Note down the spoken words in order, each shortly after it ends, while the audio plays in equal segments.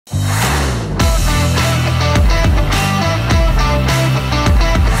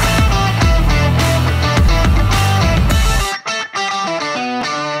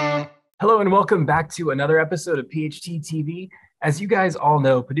and welcome back to another episode of PHT TV. As you guys all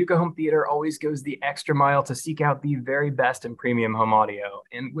know, Paducah Home Theater always goes the extra mile to seek out the very best in premium home audio.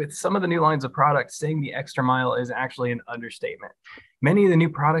 And with some of the new lines of products, saying the extra mile is actually an understatement. Many of the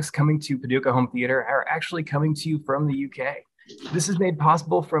new products coming to Paducah Home Theater are actually coming to you from the UK. This is made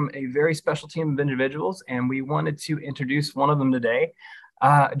possible from a very special team of individuals, and we wanted to introduce one of them today.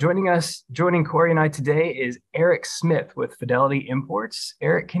 Joining Cory and I today is Eric Smith with Fidelity Imports.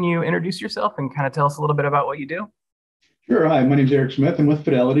 Eric, can you introduce yourself and kind of tell us a little bit about what you do? Sure. Hi, my name is Eric Smith. I'm with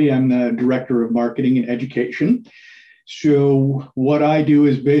Fidelity. I'm the Director of Marketing and Education. So what I do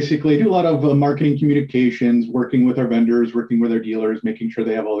is basically do a lot of marketing communications, working with our vendors, working with our dealers, making sure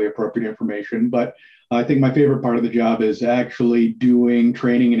they have all the appropriate information. But I think my favorite part of the job is actually doing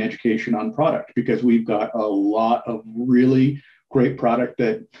training and education on product, because we've got a lot of really great product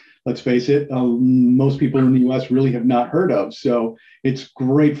that, let's face it, most people in the US really have not heard of. So it's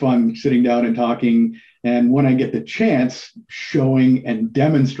great fun sitting down and talking. And when I get the chance, showing and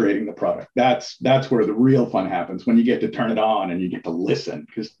demonstrating the product, that's where the real fun happens, when you get to turn it on and you get to listen,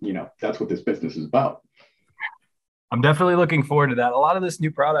 because, you know, that's what this business is about. I'm definitely looking forward to that. A lot of this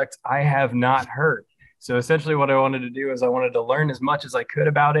new product I have not heard. So essentially what I wanted to do is I wanted to learn as much as I could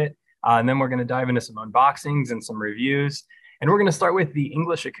about it. And then we're going to dive into some unboxings and some reviews. And we're going to start with the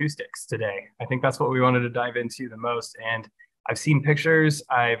English acoustics today. I think that's what we wanted to dive into the most. And I've seen pictures,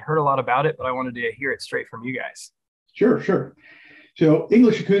 I've heard a lot about it, but I wanted to hear it straight from you guys. Sure. So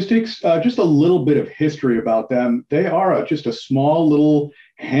English Acoustics, just a little bit of history about them. They are just a small little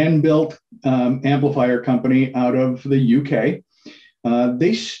hand-built amplifier company out of the UK.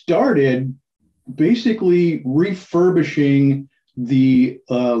 They started basically refurbishing the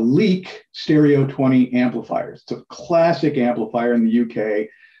Leek Stereo 20 amplifiers. It's a classic amplifier in the UK,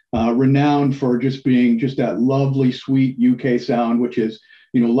 renowned for just being just that lovely, sweet UK sound, which is,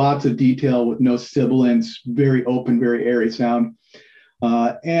 you know, lots of detail with no sibilance, very open, very airy sound.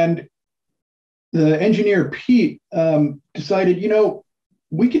 And the engineer, Pete, decided, you know,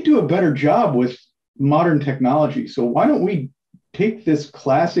 we could do a better job with modern technology. So why don't we take this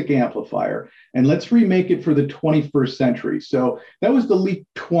classic amplifier and let's remake it for the 21st century. So that was the Leek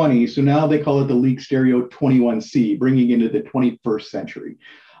 20. So now they call it the Leek Stereo 21C, bringing into the 21st century.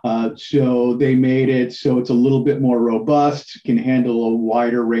 So they made it so it's a little bit more robust, can handle a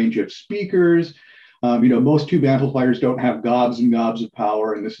wider range of speakers. You know, most tube amplifiers don't have gobs and gobs of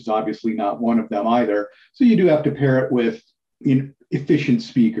power, and this is obviously not one of them either. So you do have to pair it with, you know, efficient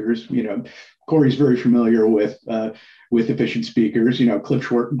speakers. You know, Cory's very familiar with efficient speakers. You know,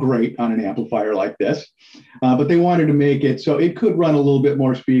 clips work great on an amplifier like this, but they wanted to make it so it could run a little bit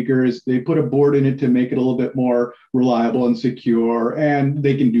more speakers. They put a board in it to make it a little bit more reliable and secure, and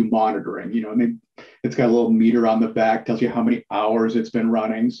they can do monitoring. You know, it's got a little meter on the back, tells you how many hours it's been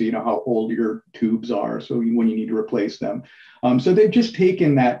running, so you know how old your tubes are, so when you need to replace them. So they've just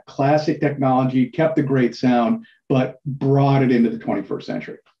taken that classic technology, kept the great sound, but brought it into the 21st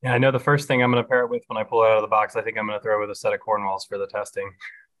century. Yeah, I know the first thing I'm going to pair it with when I pull it out of the box, I think I'm going to throw it with a set of Cornwalls for the testing.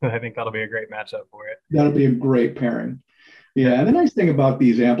 I think that'll be a great matchup for it. That'll be a great pairing. Yeah, and the nice thing about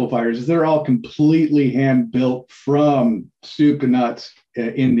these amplifiers is they're all completely hand-built from soup to nuts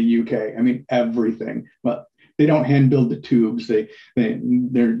in the UK. I mean, everything. Well, they don't hand-build the tubes. They're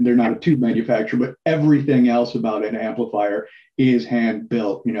not a tube manufacturer, but everything else about an amplifier is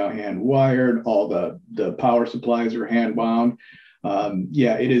hand-built, you know, hand-wired. All the power supplies are hand-wound.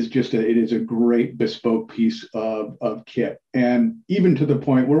 Yeah, it is a great bespoke piece of kit. And even to the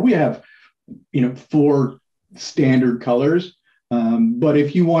point where we have, you know, 4 standard colors. But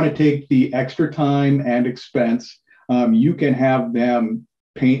if you want to take the extra time and expense, you can have them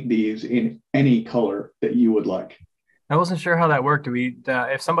paint these in any color that you would like. I wasn't sure how that worked.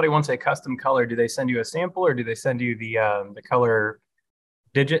 If somebody wants a custom color, do they send you a sample, or do they send you the color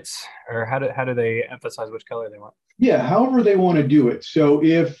digits, or how do they emphasize which color they want? Yeah, however they want to do it. So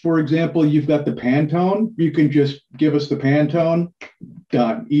if, for example, you've got the Pantone, you can just give us the Pantone,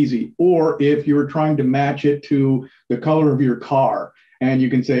 done, easy. Or if you're trying to match it to the color of your car, and you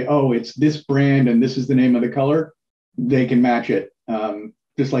can say, oh, it's this brand and this is the name of the color, they can match it,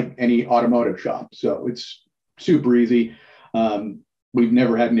 just like any automotive shop. So it's super easy. We've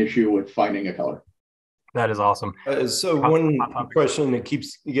never had an issue with finding a color. That is awesome. So one question that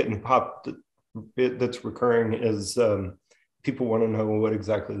keeps getting popped that's recurring is people want to know what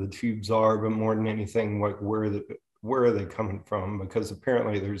exactly the tubes are, but more than anything, like where are they coming from? Because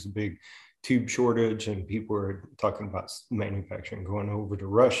apparently there's a big tube shortage and people are talking about manufacturing going over to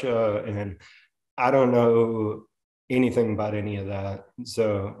Russia, and I don't know anything about any of that.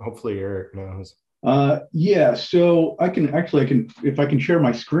 So hopefully Eric knows. Yeah, so I can, if I can share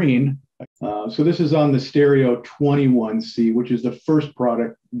my screen. So this is on the Stereo 21C, which is the first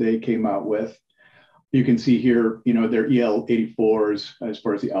product they came out with. You can see here, their EL84s as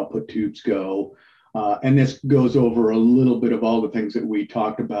far as the output tubes go. And this goes over a little bit of all the things that we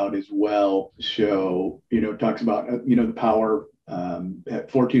talked about as well. So, it talks about, the power at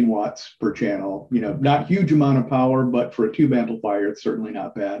 14 watts per channel, not huge amount of power, but for a tube amplifier, it's certainly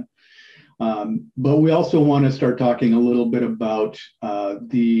not bad. But we also want to start talking a little bit about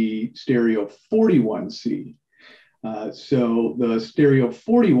the Stereo 41C. So the Stereo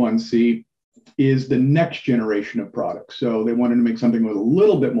 41C is the next generation of products. So they wanted to make something with a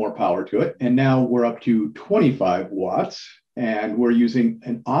little bit more power to it. And now we're up to 25 watts. And we're using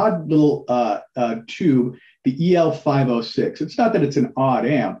an odd little tube, the EL506. It's not that it's an odd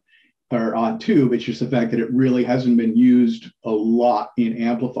amp or odd tube, it's just the fact that it really hasn't been used a lot in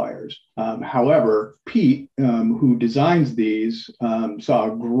amplifiers. However, Pete, who designs these,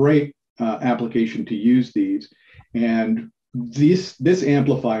 saw a great application to use these. And this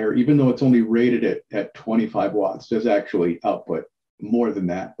amplifier, even though it's only rated at 25 watts, does actually output more than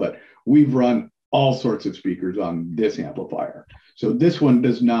that. But we've run all sorts of speakers on this amplifier. So this one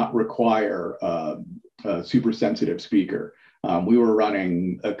does not require a super sensitive speaker. We were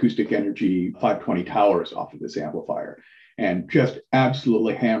running Acoustic Energy 520 towers off of this amplifier and just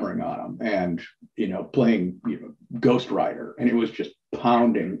absolutely hammering on them and, playing, Ghost Rider. And it was just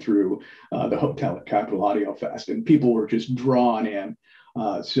pounding through the hotel at Capitol Audio Fest, and people were just drawn in.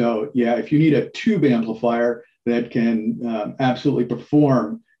 So yeah, if you need a tube amplifier that can absolutely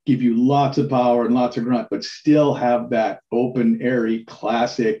perform, give you lots of power and lots of grunt, but still have that open, airy,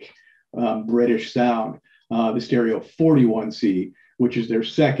 classic British sound, the Stereo 41C, which is their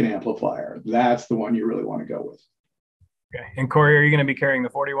second amplifier, that's the one you really want to go with. Okay. And Cory, are you going to be carrying the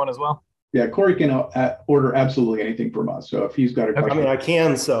 41 as well? Yeah, Cory can order absolutely anything from us. So if he's got a question, I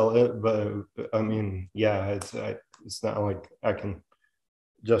can sell it, but yeah, it's not like I can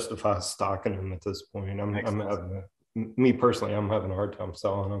justify stocking them at this point. Me personally, I'm having a hard time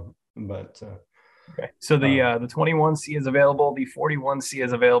selling them. But okay, so the 21C is available. The 41C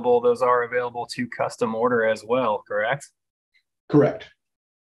is available. Those are available to custom order as well. Correct? Correct.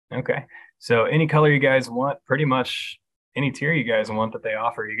 Okay, so any color you guys want, pretty much any tier you guys want that they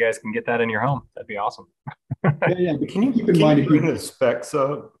offer, you guys can get that in your home. That'd be awesome. Yeah. Can you bring the specs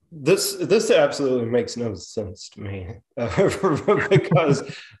up? This absolutely makes no sense to me because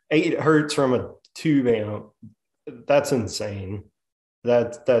 8 hertz from a tube amp, that's insane.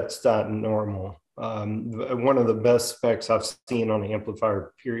 That's not normal. One of the best specs I've seen on the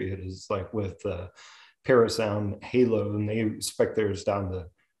amplifier period is like with Parasound Halo, and they spec theirs down to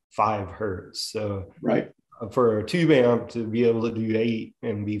 5 hertz. So right. For a tube amp to be able to do 8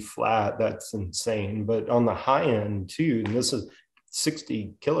 and be flat, that's insane. But on the high end too, and this is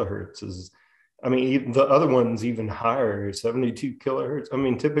 60 kilohertz even the other one's even higher, 72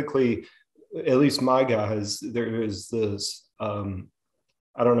 kilohertz. Typically, at least my guys, there is this,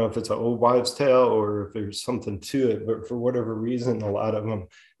 I don't know if it's an old wives' tale or if there's something to it, but for whatever reason, a lot of them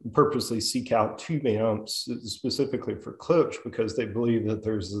purposely seek out tube amps specifically for clips because they believe that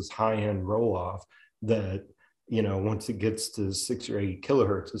there's this high-end roll-off that, once it gets to 6 or 8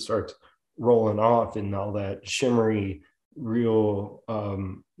 kilohertz, it starts rolling off, and all that shimmery, real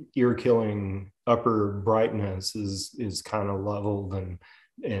ear-killing upper brightness is kind of leveled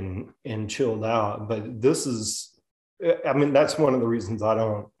and chilled out. But this is, that's one of the reasons I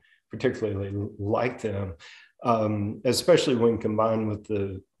don't particularly like them, especially when combined with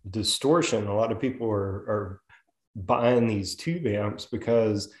the distortion. A lot of people are buying these tube amps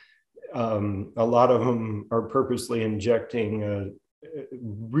because a lot of them are purposely injecting a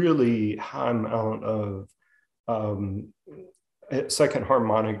really high amount of second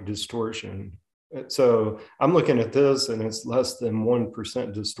harmonic distortion. So I'm looking at this and it's less than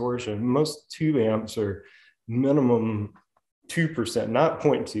 1% distortion. Most tube amps are minimum 2%, not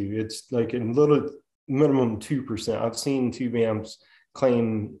 0.2. It's like in little minimum 2%. I've seen tube amps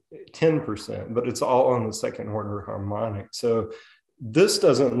claim 10%, but it's all on the second order harmonic. So this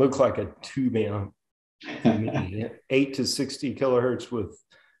doesn't look like a tube amp to me. 8 to 60 kilohertz with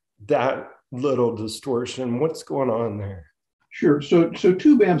that little distortion. What's going on there? Sure. So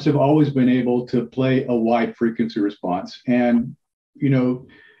tube amps have always been able to play a wide frequency response, and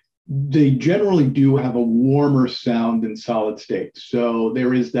they generally do have a warmer sound than solid state. So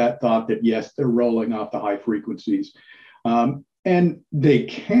there is that thought that yes, they're rolling off the high frequencies, and they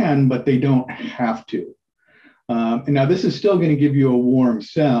can, but they don't have to. And now this is still going to give you a warm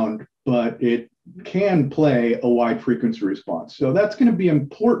sound, but it can play a wide frequency response. So that's going to be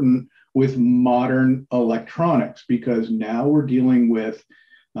important with modern electronics, because now we're dealing with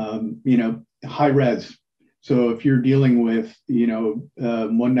high res. So if you're dealing with,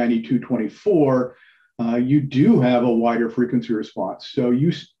 192.24, you do have a wider frequency response. So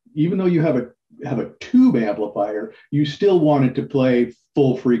even though you have a tube amplifier, you still want it to play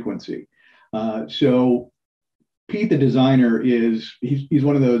full frequency. So Pete, the designer, he's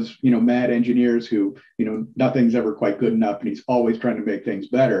one of those, mad engineers who, nothing's ever quite good enough, and he's always trying to make things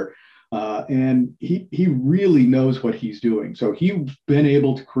better. And he really knows what he's doing. So he's been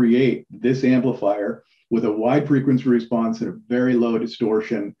able to create this amplifier with a wide frequency response and a very low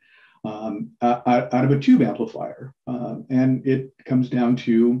distortion out of a tube amplifier. And it comes down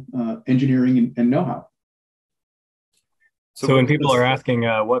to engineering and know-how. So when people are asking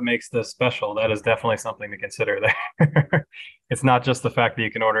what makes this special, that is definitely something to consider there. It's not just the fact that you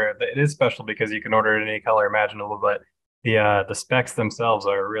can order it. It is special because you can order it in any color imaginable, but the specs themselves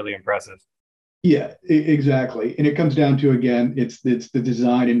are really impressive. Yeah, exactly. And it comes down to, again, it's the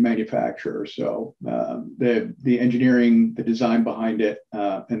design and manufacturer. So the engineering, the design behind it,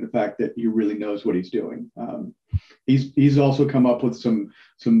 and the fact that he really knows what he's doing. He's also come up with some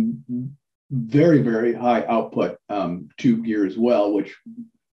very, very high output tube gear as well, which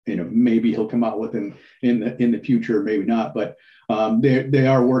maybe he'll come out with in the future, maybe not. But they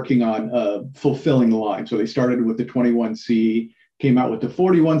are working on fulfilling the line. So they started with the 21C, came out with the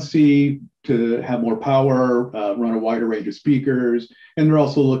 41C to have more power, run a wider range of speakers, and they're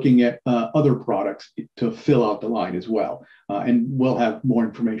also looking at other products to fill out the line as well. And we'll have more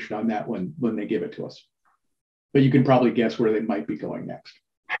information on that when they give it to us. But you can probably guess where they might be going next.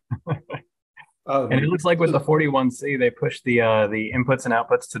 And it looks like with the 41C, they push the inputs and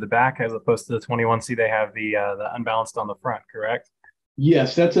outputs to the back, as opposed to the 21C, they have the unbalanced on the front, correct?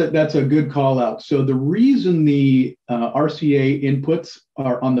 Yes, that's a good call out. So the reason the RCA inputs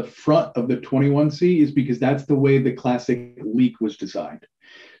are on the front of the 21C is because that's the way the classic Leak was designed.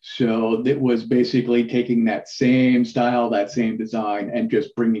 So it was basically taking that same style, that same design, and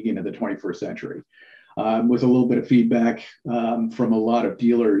just bringing it into the 21st century. With a little bit of feedback from a lot of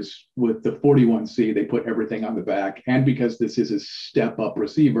dealers with the 41C, they put everything on the back. And because this is a step-up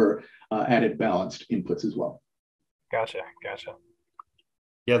receiver, added balanced inputs as well. Gotcha.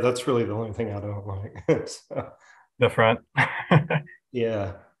 Yeah, that's really the only thing I don't like. So, the front.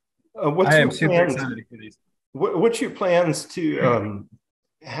 Yeah. I am super excited for these. What's your plans to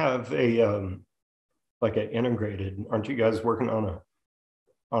have a like an integrated? Aren't you guys working on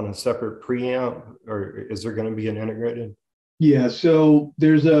a separate preamp, or is there going to be an integrated? Yeah, so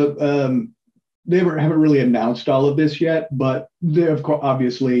there's they haven't really announced all of this yet, but of course,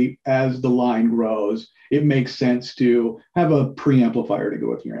 obviously, as the line grows, it makes sense to have a preamplifier to go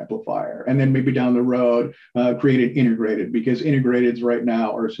with your amplifier, and then maybe down the road create an integrated, because integrateds right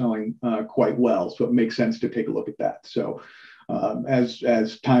now are selling quite well, so it makes sense to take a look at that. So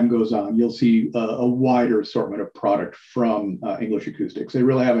as time goes on, you'll see a wider assortment of product from English Acoustics. They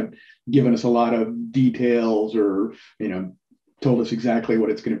really haven't given us a lot of details or told us exactly what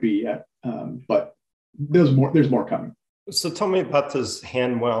it's going to be yet, but there's more coming. So tell me about this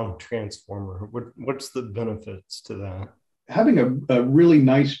hand wound transformer. What's the benefits to that? Having a really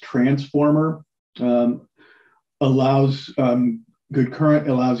nice transformer allows good current,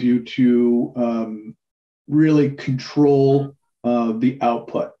 allows you to really control the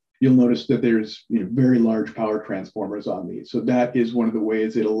output. You'll notice that there's very large power transformers on these. So that is one of the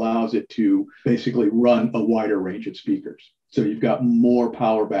ways it allows it to basically run a wider range of speakers. So you've got more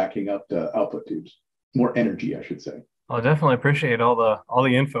power backing up the output tubes, more energy, I should say. I definitely appreciate all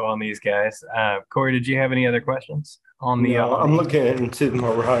the info on these guys. Cory, did you have any other questions on the? No, I'm looking to my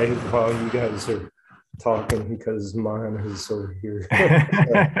right while you guys are talking because mine is over here.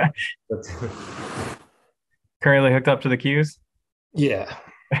 Currently hooked up to the cues? Yeah.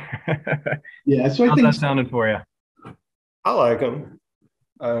 Yeah. So how's that sounding for you? I like them.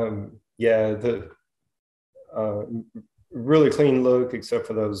 Yeah, the really clean look, except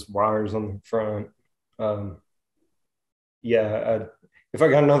for those wires on the front. Yeah, if I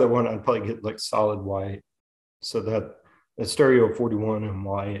got another one, I'd probably get like solid white, so that a stereo 41 in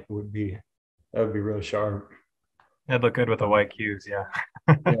white that would be really sharp. That'd look good with the white cues, yeah.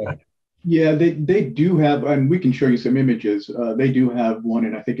 Yeah. Yeah, they do have, and we can show you some images. They do have one,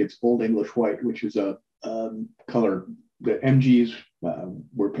 and I think it's Old English White, which is a color that MGs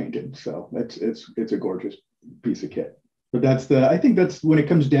were painted. So it's a gorgeous piece of kit. But I think that's when it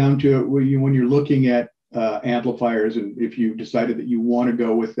comes down to it, when you're looking at amplifiers, and if you decided that you want to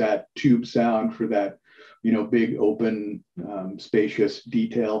go with that tube sound for that, big open, spacious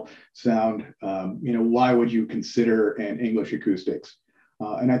detail sound, why would you consider an English Acoustics?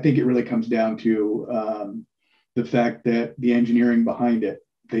 And I think it really comes down to the fact that the engineering behind it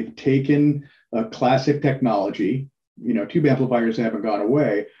they've taken a classic technology, you know, tube amplifiers haven't gone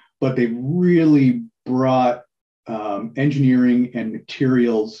away, but they've really brought engineering and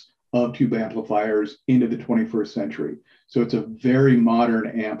materials of tube amplifiers into the 21st century. So it's a very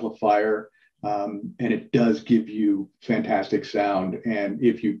modern amplifier, and it does give you fantastic sound. And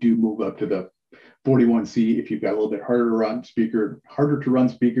if you do move up to the 41C, if you've got a little bit harder to run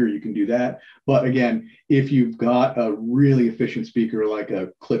speaker, you can do that. But again, if you've got a really efficient speaker like a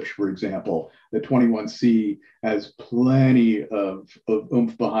Klipsch, for example, the 21C has plenty of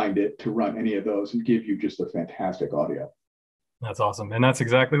oomph behind it to run any of those and give you just a fantastic audio. That's awesome. And that's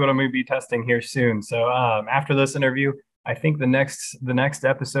exactly what I'm going to be testing here soon. So after this interview, I think the next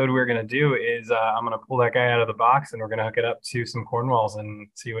episode we're going to do is I'm going to pull that guy out of the box and we're going to hook it up to some Cornwalls and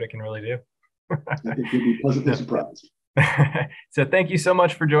see what it can really do. I think you'll be pleasantly surprised. So thank you so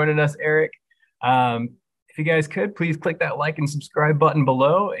much for joining us, Eric. If you guys could, please click that like and subscribe button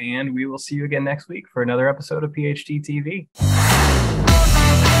below, and we will see you again next week for another episode of PHT TV.